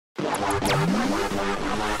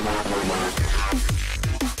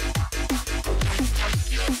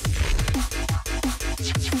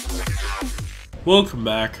Welcome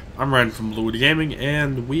back. I'm Ryan from Blue Gaming,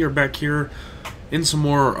 and we are back here in some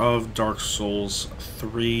more of Dark Souls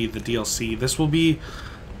 3, the DLC. This will be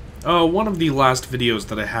one of the last videos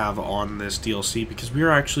that I have on this DLC, because we are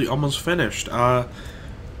actually almost finished. Now,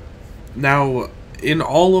 in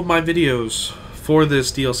all of my videos for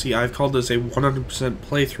this DLC, I've called this a 100%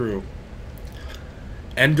 playthrough.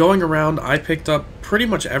 And going around, I picked up pretty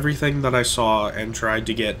much everything that I saw and tried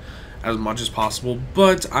to get as much as possible,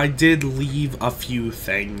 but I did leave a few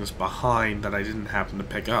things behind that I didn't happen to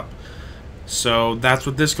pick up. So that's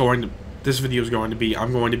what this video is going to be.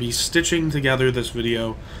 I'm going to be stitching together this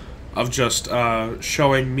video of just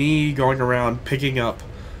showing me going around picking up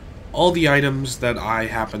all the items that I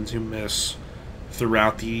happen to miss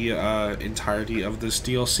throughout the entirety of this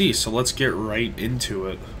DLC. So let's get right into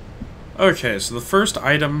it. Okay, so the first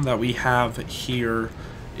item that we have here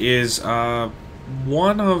is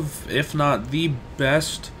one of, if not the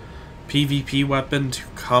best PvP weapon to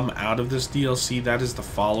come out of this DLC. That is the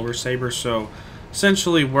Follower Saber. So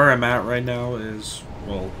essentially where I'm at right now is,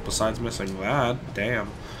 well, besides missing that,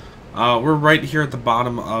 damn, we're right here at the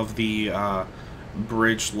bottom of the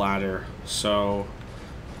bridge ladder. So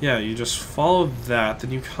yeah, you just follow that,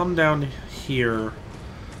 then you come down here,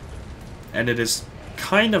 and it is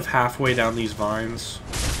kind of halfway down these vines.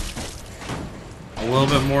 A little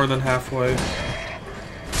bit more than halfway.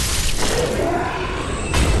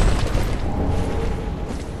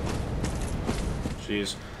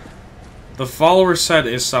 Jeez. The follower set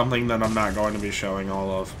is something that I'm not going to be showing all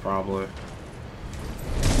of, probably.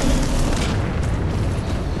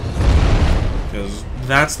 Because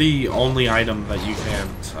that's the only item that you can't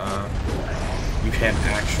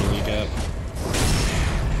actually get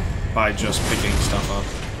by just picking stuff up.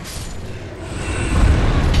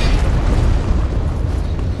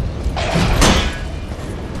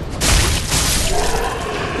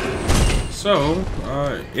 So,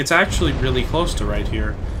 it's actually really close to right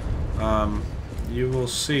here. You will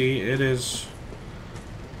see it is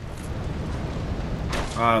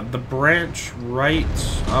the branch right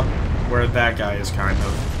up where that guy is, kind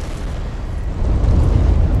of.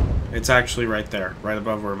 It's actually right there, right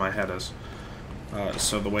above where my head is.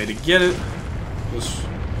 So the way to get it is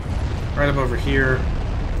right up over here.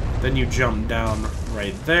 Then you jump down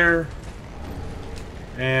right there.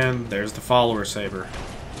 And there's the Follower Saber.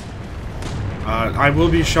 I will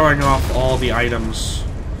be showing off all the items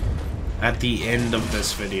at the end of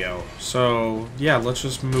this video. So, yeah, let's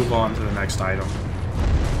just move on to the next item.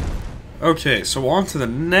 Okay, so on to the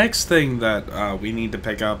next thing that we need to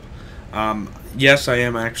pick up. Yes, I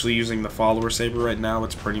am actually using the Follower Saber right now.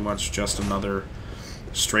 It's pretty much just another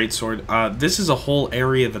straight sword. This is a whole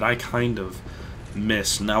area that I kind of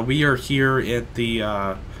miss. Now, we are here at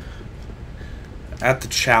the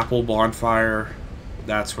chapel bonfire.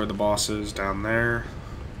 That's where the boss is, down there.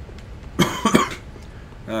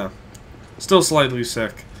 Still slightly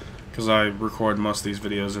sick, because I record most of these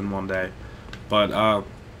videos in one day. But,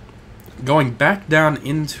 going back down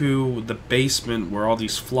into the basement where all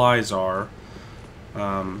these flies are,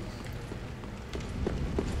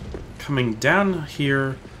 coming down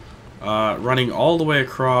here, running all the way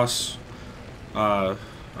across. I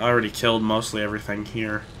already killed mostly everything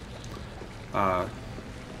here.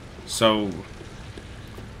 So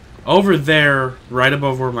over there, right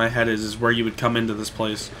above where my head is where you would come into this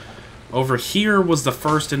place. Over here was the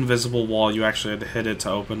first invisible wall. You actually had to hit it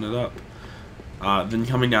to open it up. Then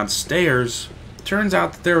coming downstairs, turns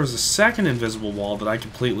out that there was a second invisible wall that I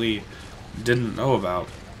completely didn't know about.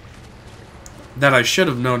 That I should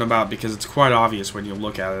have known about, because it's quite obvious when you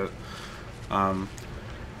look at it.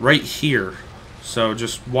 Right here. So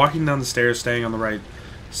just walking down the stairs, staying on the right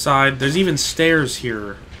side. There's even stairs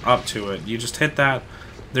here up to it. You just hit that.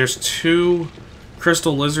 There's 2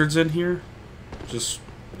 crystal lizards in here. Just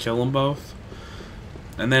kill them both.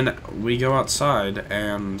 And then we go outside,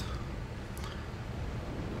 and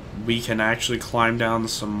we can actually climb down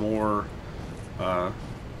some more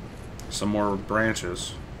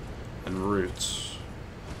branches and roots.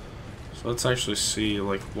 So let's actually see,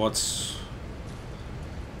 like, what's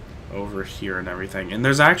over here and everything. And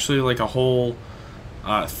there's actually, like, a whole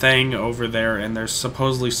thing over there, and there's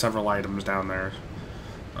supposedly several items down there.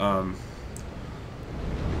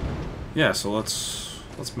 Yeah, so let's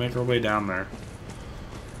make our way down there.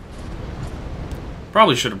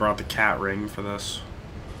 Probably should have brought the cat ring for this.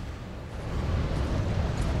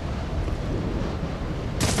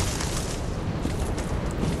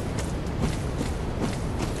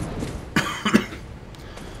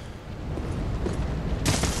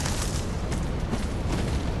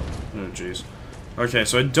 jeez. Okay,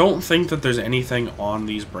 so I don't think that there's anything on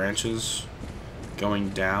these branches going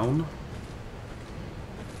down.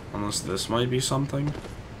 Unless this might be something.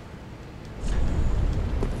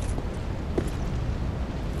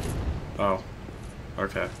 Oh.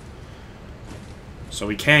 Okay. So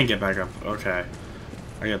we can get back up. Okay.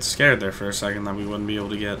 I got scared there for a second that we wouldn't be able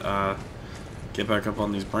to get back up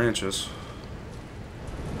on these branches.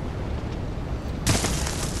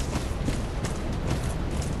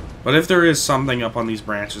 But if there is something up on these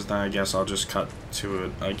branches, then I guess I'll just cut to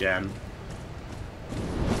it again.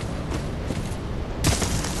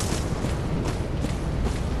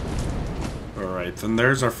 Alright, then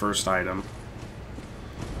there's our first item.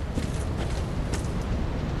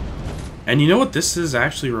 And you know what this is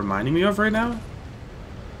actually reminding me of right now?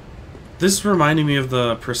 This is reminding me of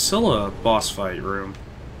the Priscilla boss fight room.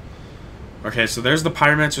 Okay, so there's the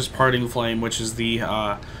Pyromancer's Parting Flame, which is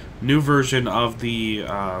the new version of the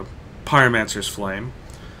Pyromancer's Flame.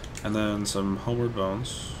 And then some Homeward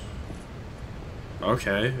Bones.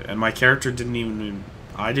 Okay, and my character didn't even...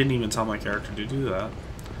 I didn't even tell my character to do that.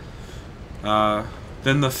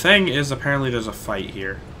 Then the thing is, apparently there's a fight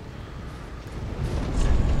here.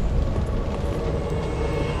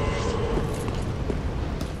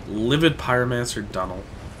 Livid Pyromancer Dunnel.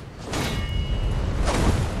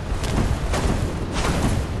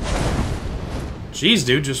 Jeez,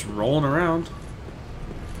 dude, just rolling around.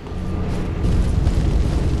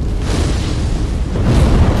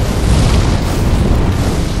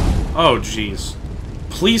 Oh, jeez.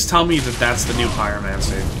 Please tell me that that's the new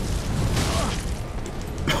Pyromancer.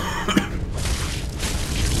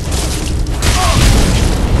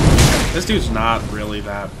 This dude's not really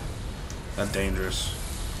that dangerous.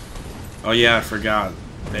 Oh yeah, I forgot.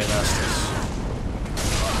 They have Estus.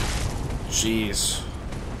 Jeez.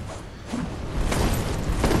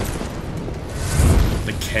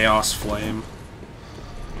 The Chaos Flame.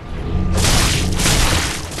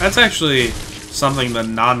 That's actually something that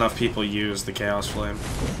not enough people use, the Chaos Flame.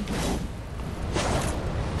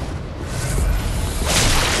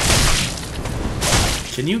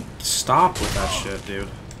 Can you stop with that shit, dude?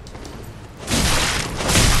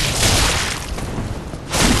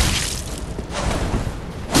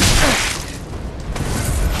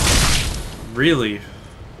 Really?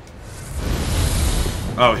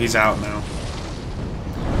 Oh, he's out now.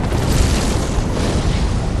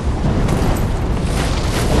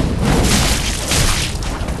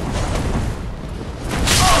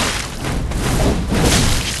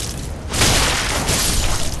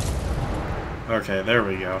 Okay, there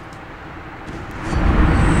we go.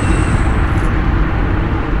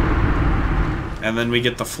 And then we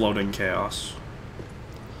get the floating chaos.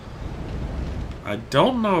 I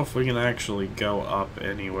don't know if we can actually go up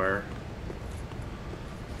anywhere.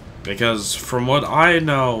 Because from what I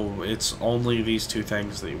know, it's only these two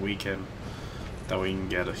things that we can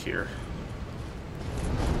get here.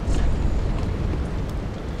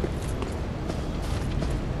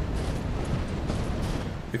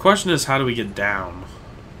 The question is, how do we get down?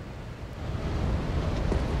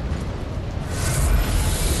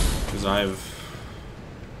 Because I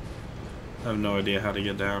have no idea how to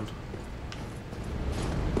get down.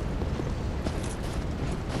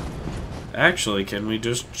 Actually, can we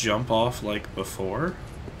just jump off like before?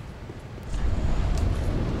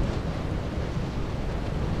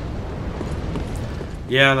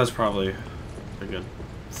 Yeah, that's probably a good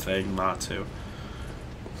thing not to.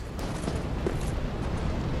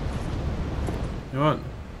 You know what?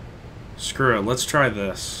 Screw it, let's try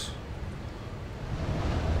this.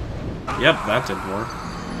 Yep, that didn't work.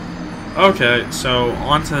 Okay, so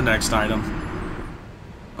on to the next item.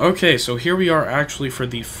 Okay, so here we are actually for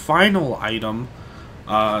the final item.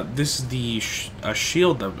 This is the a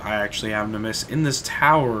shield that I actually happen to miss in this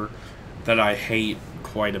tower that I hate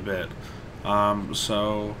quite a bit.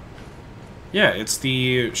 So yeah, it's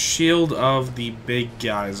the shield of the big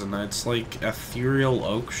guys, and it's like Ethereal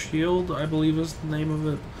Oak Shield, I believe is the name of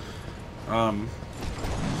it.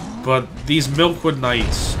 But these Milkwood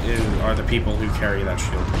Knights are the people who carry that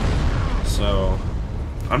shield. So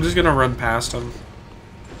I'm just gonna run past them.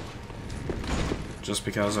 Just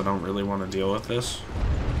because I don't really want to deal with this.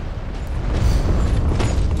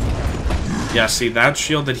 Yeah, see, that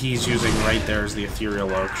shield that he's using right there is the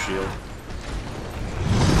Ethereal Oak Shield.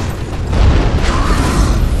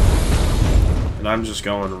 And I'm just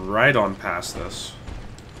going right on past this.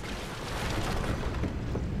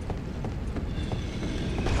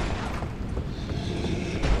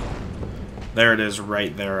 There it is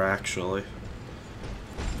right there, actually.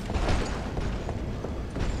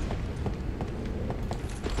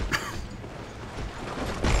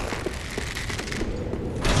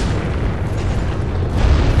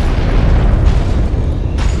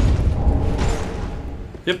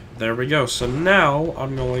 there we go. So now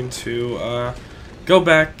I'm going to go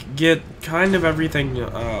back, get kind of everything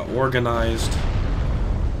organized,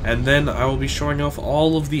 and then I will be showing off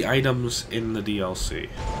all of the items in the DLC.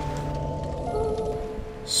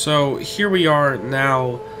 So here we are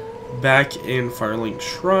now back in Firelink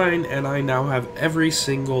Shrine, and I now have every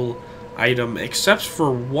single item except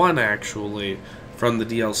for one, actually, from the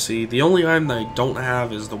DLC. The only item that I don't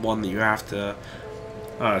have is the one that you have to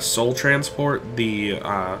soul transport the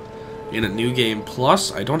in a new game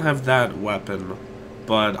plus. I don't have that weapon,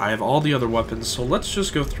 but I have all the other weapons. So let's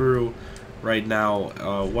just go through right now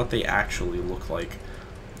what they actually look like.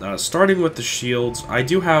 Starting with the shields, I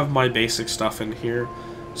do have my basic stuff in here,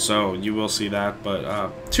 so you will see that.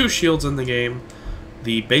 But 2 shields in the game.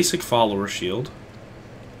 The basic follower shield,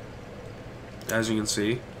 as you can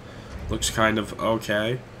see, looks kind of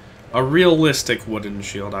okay. A realistic wooden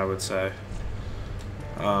shield, I would say.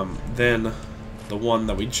 Then the one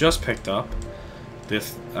that we just picked up, the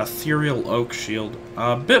ethereal oak shield,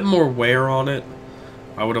 a bit more wear on it.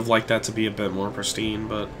 I would have liked that to be a bit more pristine,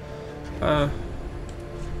 but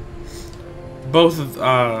both of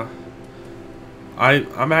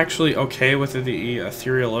I'm actually okay with the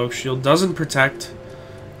ethereal oak shield. Doesn't protect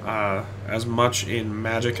as much in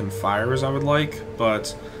magic and fire as I would like,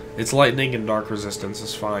 but its lightning and dark resistance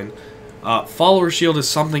is fine. Follower shield is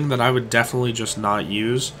something that I would definitely just not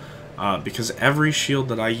use, because every shield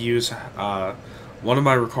that I use, one of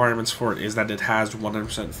my requirements for it is that it has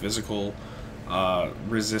 100% physical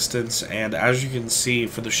resistance, and as you can see,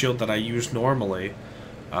 for the shield that I use normally,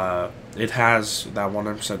 it has that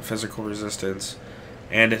 100% physical resistance,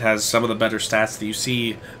 and it has some of the better stats that you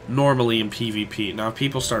see normally in PvP. Now, if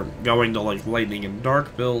people start going to like lightning and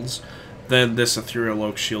dark builds, then this ethereal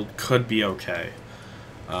oak shield could be okay.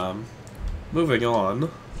 Moving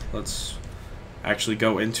on, let's actually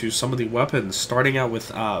go into some of the weapons, starting out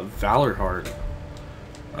with Valorheart.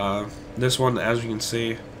 This one, as you can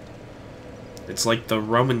see, it's like the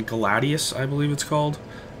Roman Gladius, I believe it's called.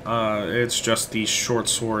 It's just the short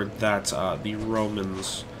sword that the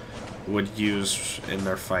Romans would use in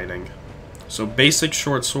their fighting. So basic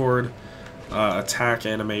short sword, attack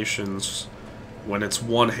animations when it's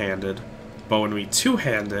one-handed, but when we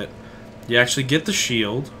two-hand it, you actually get the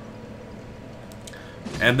shield,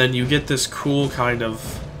 and then you get this cool kind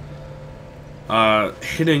of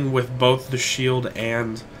hitting with both the shield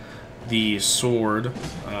and the sword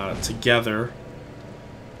together.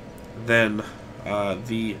 Then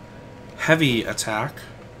the heavy attack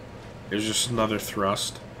is just another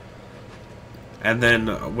thrust. And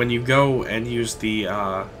then when you go and use the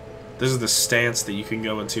this is the stance that you can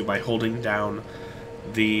go into by holding down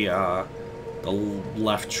the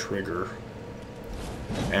left trigger.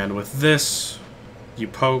 And with this, you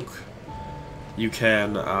poke, you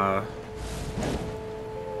can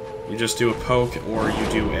you just do a poke, or you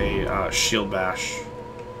do a shield bash.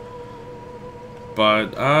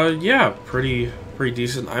 But yeah, pretty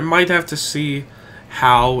decent. I might have to see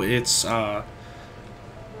how it's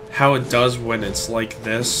how it does when it's like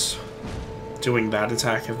this, doing that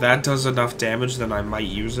attack. If that does enough damage, then I might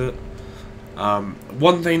use it.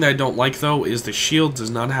 One thing that I don't like, though, is the shield does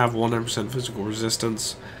not have 100% physical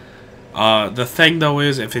resistance. The thing, though,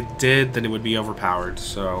 is if it did, then it would be overpowered.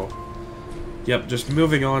 So, yep, just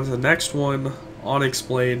moving on to the next one, Onyx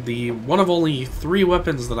Blade, the one of only 3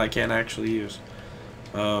 weapons that I can't actually use.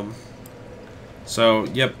 So,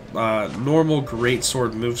 yep, normal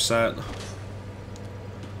greatsword moveset.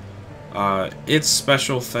 Its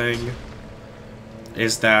special thing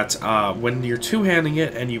is that when you're two-handing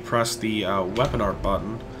it and you press the weapon art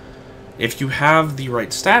button, if you have the right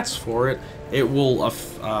stats for it, it will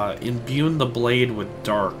imbue the blade with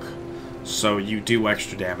dark, so you do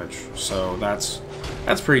extra damage. So that's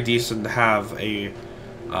pretty decent to have a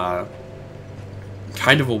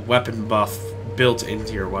kind of a weapon buff built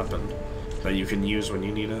into your weapon that you can use when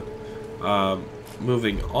you need it.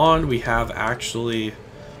 Moving on, we have actually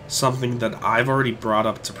something that I've already brought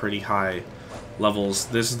up to pretty high levels.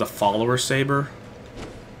 This is the Follower Saber.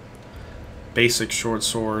 Basic short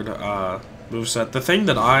sword moveset. The thing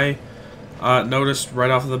that I noticed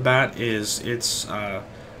right off the bat is it's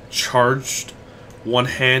charged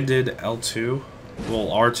one-handed L2, well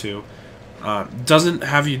R2, doesn't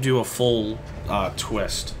have you do a full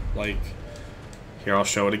twist. Like, here, I'll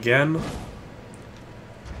show it again.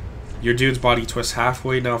 Your dude's body twists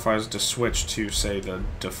halfway. Now if I was to switch to, say, the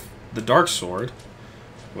Dark Sword,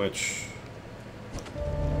 which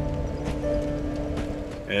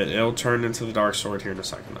it'll turn into the Dark Sword here in a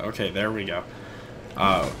second. Okay, there we go.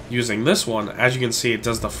 Using this one, as you can see, it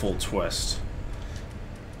does the full twist.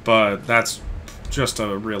 But that's just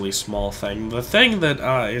a really small thing. The thing that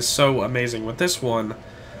is so amazing with this one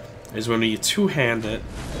is when you two-hand it,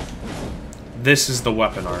 this is the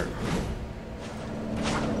weapon art.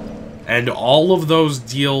 And all of those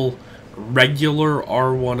deal regular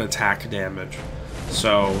R1 attack damage.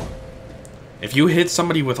 So, if you hit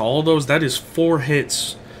somebody with all those, that is 4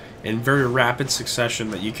 hits in very rapid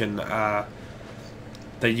succession that you can add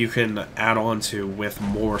on to with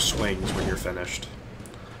more swings when you're finished.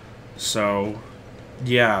 So,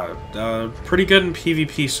 yeah, pretty good in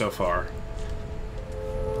PvP so far.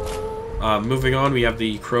 Moving on, we have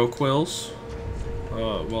the Crow Quills.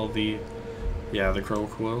 The Crow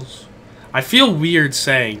Quills. I feel weird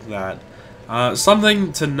saying that.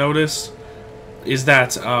 Something to notice is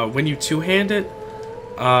that when you two-hand it,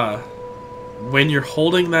 when you're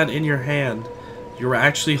holding that in your hand, you're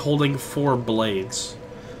actually holding 4 blades.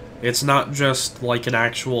 It's not just like an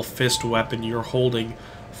actual fist weapon, you're holding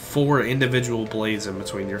 4 individual blades in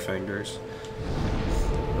between your fingers.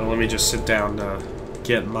 Now let me just sit down to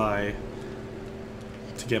get my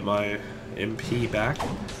MP back.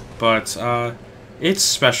 But its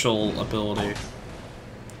special ability,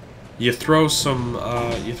 you throw some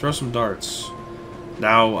darts.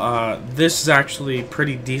 Now this is actually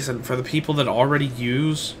pretty decent for the people that already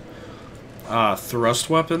use thrust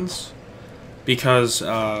weapons, because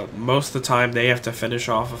most of the time they have to finish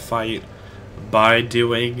off a fight by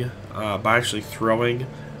actually throwing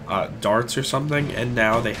darts or something, and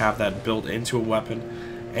now they have that built into a weapon.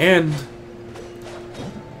 And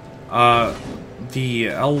the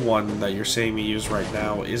L1 that you're seeing me use right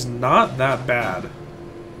now is not that bad.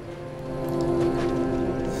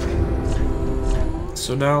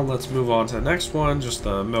 So now let's move on to the next one, just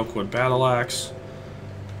the Milkwood Battle Axe.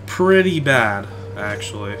 Pretty bad,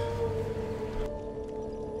 actually.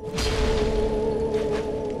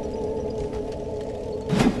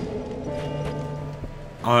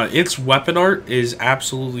 Its weapon art is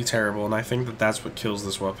absolutely terrible, and I think that that's what kills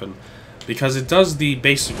this weapon. Because it does the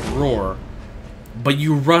basic roar, but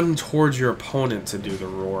you run towards your opponent to do the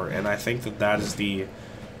roar, and I think that that is the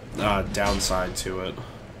downside to it.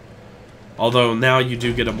 Although now you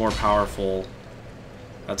do get a more powerful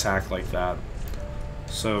attack like that.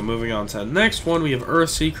 So moving on to the next one, we have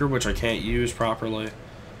Earthseeker, which I can't use properly.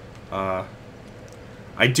 I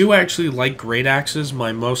do actually like Great Axes.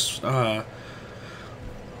 My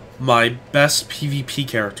best PvP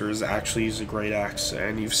character is actually use a Great Axe,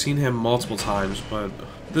 and you've seen him multiple times, but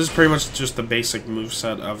this is pretty much just the basic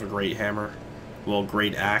moveset of a Great Hammer. Well,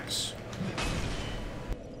 Great Axe.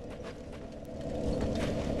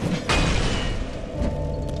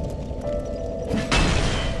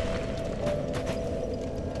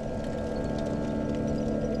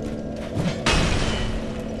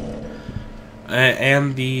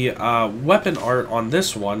 And the weapon art on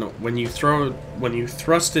this one, when you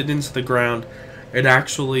thrust it into the ground, it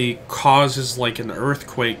actually causes like an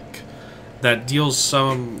earthquake that deals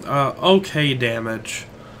some okay damage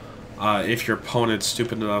if your opponent's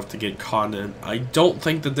stupid enough to get caught in. I don't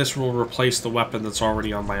think that this will replace the weapon that's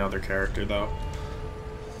already on my other character, though.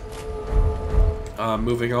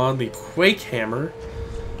 Moving on, the Quake Hammer,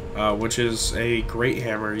 which is a Great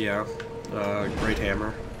Hammer, yeah, Great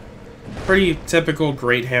Hammer. Pretty typical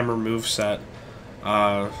Great Hammer moveset.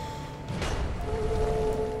 I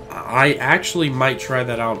actually might try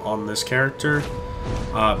that out on this character,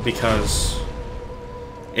 because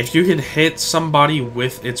if you can hit somebody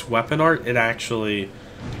with its weapon art, it actually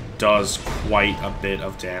does quite a bit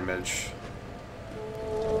of damage.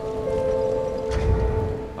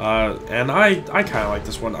 And I kind of like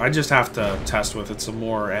this one. I just have to test with it some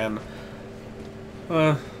more, and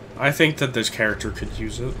I think that this character could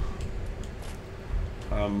use it.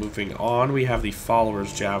 Moving on, we have the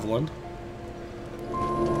Follower's Javelin.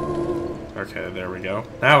 Okay, there we go.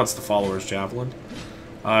 Now it's the Follower's Javelin.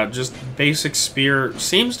 Just basic spear.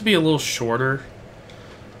 Seems to be a little shorter.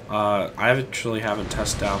 I actually haven't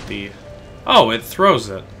tested out the... Oh, it throws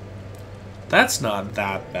it. That's not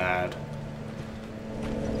that bad.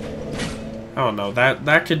 I don't know.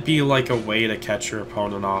 That could be like a way to catch your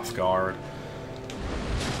opponent off guard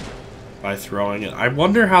by throwing it. I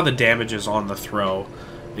wonder how the damage is on the throw.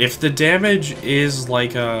 If the damage is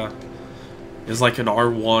like an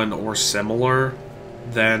R1 or similar,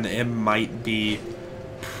 then it might be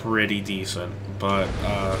pretty decent. But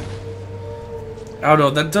I don't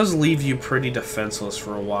know, that does leave you pretty defenseless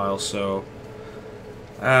for a while, so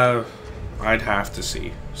I'd have to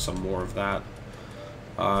see some more of that.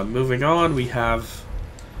 Moving on, we have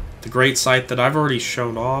the Great Scythe that I've already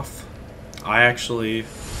shown off. I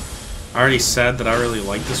already said that I really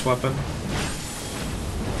like this weapon.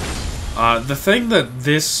 The thing that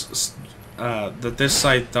this that this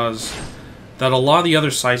scythe does that a lot of the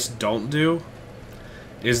other scythes don't do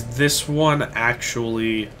is this one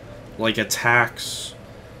actually like attacks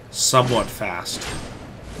somewhat fast.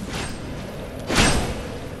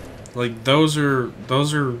 Like that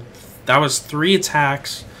was 3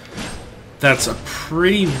 attacks. That's a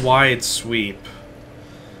pretty wide sweep.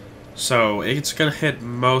 So it's gonna hit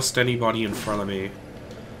most anybody in front of me.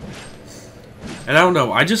 And I don't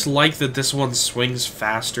know, I just like that this one swings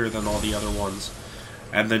faster than all the other ones.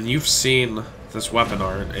 And then you've seen this weapon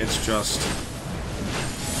art, it's just...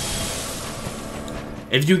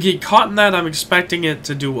 if you get caught in that, I'm expecting it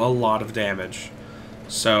to do a lot of damage.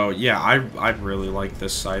 So yeah, I really like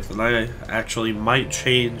this scythe, and I actually might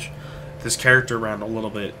change this character around a little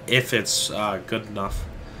bit if it's good enough.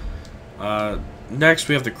 Next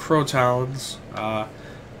we have the Crow Talons.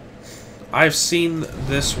 I've seen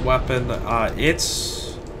this weapon.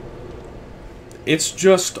 It's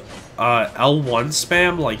just L1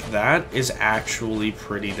 spam like that is actually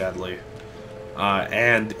pretty deadly.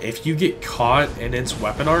 And if you get caught in its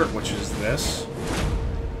weapon art, which is this,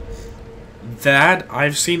 that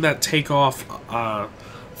I've seen that take off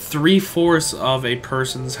 3/4 of a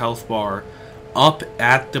person's health bar up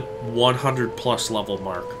at the 100+ level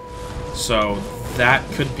mark. So that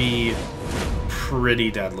could be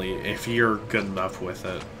pretty deadly if you're good enough with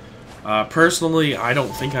it. Personally, I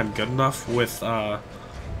don't think I'm good enough with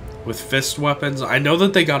fist weapons. I know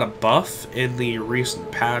that they got a buff in the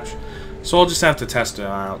recent patch, so I'll just have to test it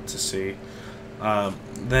out to see.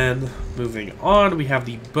 Then, moving on, we have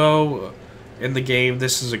the bow in the game.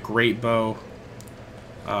 This is a great bow.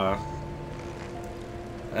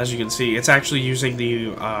 As you can see, it's actually using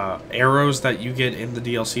the arrows that you get in the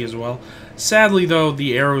DLC as well. Sadly, though,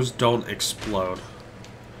 the arrows don't explode.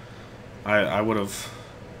 I would have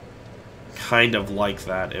kind of liked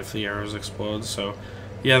that if the arrows explode. So,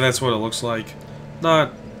 yeah, that's what it looks like.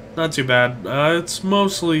 Not too bad. It's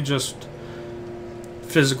mostly just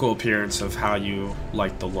physical appearance of how you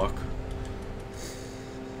like the look.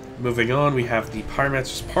 Moving on, we have the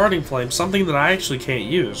Pyromancer's Parting Flame, something that I actually can't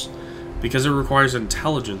use because it requires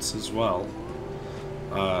intelligence as well.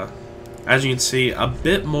 As you can see, a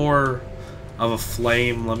bit more of a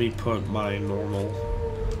flame. Let me put my normal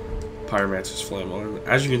Pyromancer's Flame on.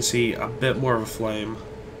 As you can see, a bit more of a flame.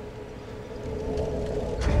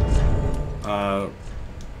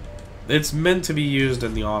 It's meant to be used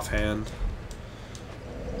in the offhand.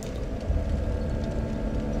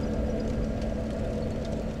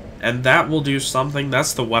 And that will do something.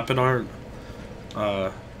 That's the weapon art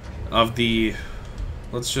of the...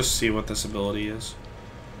 Let's just see what this ability is.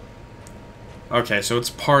 Okay, so it's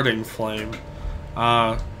Parting Flame.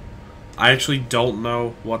 I actually don't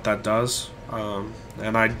know what that does.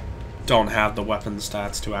 And I don't have the weapon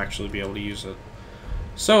stats to actually be able to use it.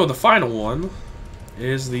 So, the final one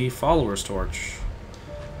is the Follower's Torch.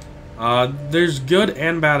 There's good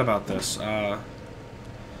and bad about this.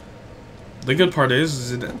 The good part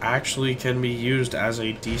is it actually can be used as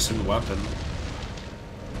a decent weapon.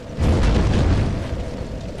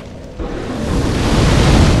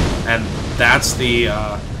 And that's the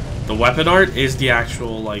weapon art is the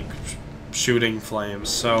actual, like, shooting flames.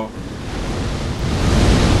 So,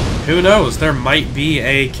 who knows? There might be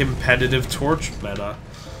a competitive torch meta.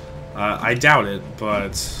 I doubt it,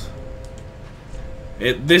 but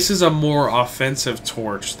this is a more offensive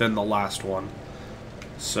torch than the last one.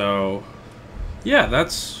 So, yeah,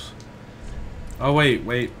 that's... Oh,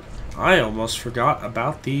 wait. I almost forgot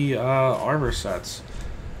about the armor sets.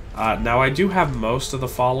 Now, I do have most of the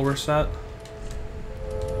follower set.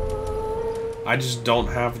 I just don't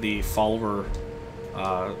have the follower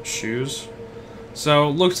shoes. So,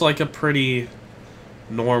 looks like a pretty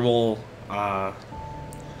normal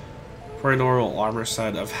armor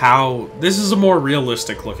set of how... This is a more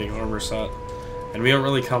realistic looking armor set. And we don't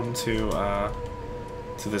really come to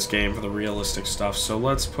this game for the realistic stuff. So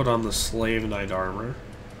let's put on the Slave Knight armor,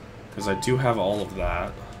 because I do have all of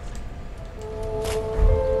that.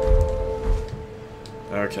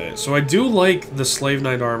 Okay, so I do like the Slave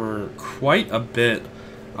Knight armor quite a bit.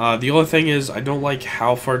 The only thing is I don't like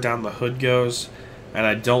how far down the hood goes, and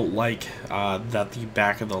I don't like that the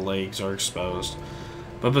back of the legs are exposed.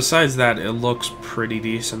 But besides that, it looks pretty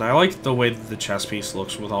decent. I like the way that the chest piece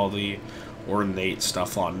looks with all the ornate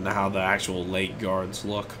stuff on and how the actual leg guards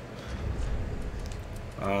look.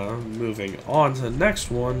 Moving on to the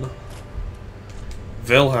next one.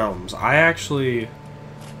 Wilhelms. I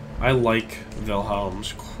like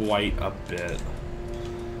Wilhelms quite a bit.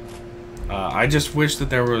 I just wish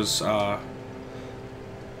that there was a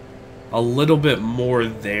little bit more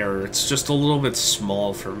there. It's just a little bit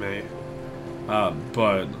small for me.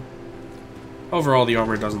 But overall the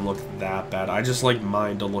armor doesn't look that bad. I just like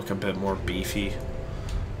mine to look a bit more beefy.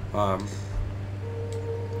 I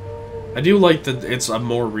do like that it's a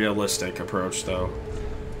more realistic approach, though.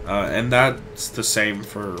 And that's the same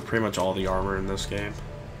for pretty much all the armor in this game.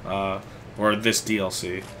 Or this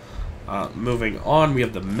DLC. Moving on, we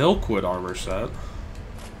have the Milkwood armor set.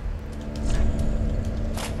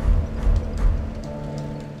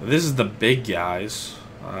 This is the big guys.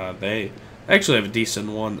 They actually have a decent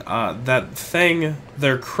one. That thing,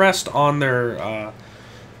 their crest on their,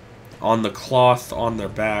 on the cloth on their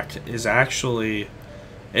back is actually,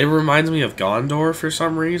 it reminds me of Gondor for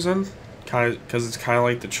some reason. Because it's kind of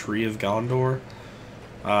like the Tree of Gondor.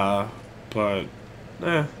 But,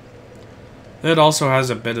 it also has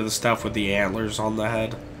a bit of the stuff with the antlers on the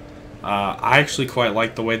head. I actually quite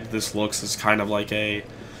like the way that this looks. It's kind of like a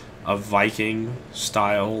Viking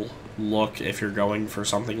style look if you're going for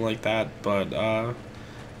something like that. But,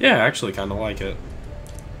 yeah, I actually kind of like it.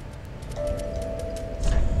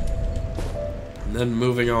 And then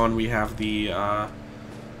moving on, we have the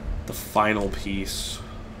final piece.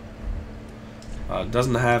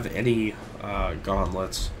 Doesn't have any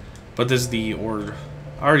gauntlets, but this is the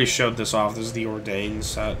I already showed this off. This is the Ordained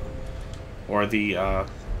set, or the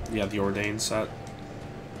yeah, the Ordained set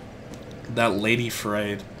that Lady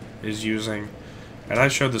Freyed is using, and I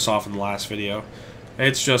showed this off in the last video.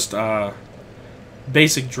 It's just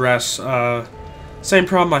basic dress. Same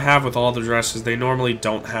problem I have with all the dresses. They normally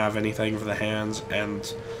don't have anything for the hands,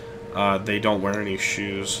 and they don't wear any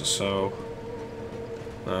shoes. So.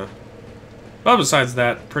 But besides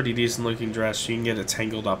that, pretty decent looking dress. You can get it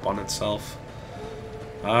tangled up on itself.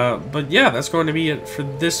 But yeah, that's going to be it for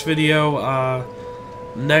this video.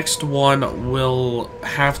 Next one will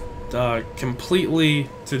have completely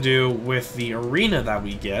to do with the arena that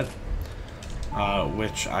we get,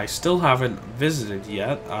 which I still haven't visited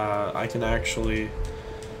yet. I can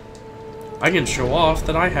show off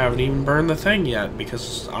that I haven't even burned the thing yet,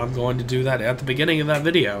 because I'm going to do that at the beginning of that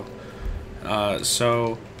video.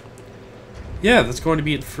 So yeah, that's going to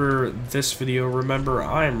be it for this video. Remember,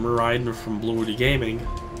 I'm Ariandel from Bluey Gaming,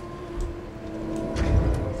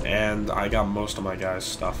 and I got most of my guys'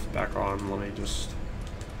 stuff back on. Let me just...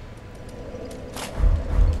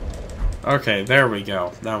 Okay, there we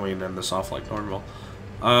go. Now we can end this off like normal.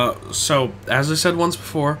 So, as I said once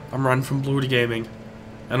before, I'm Ariandel from Bluey Gaming,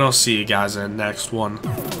 and I'll see you guys in the next one.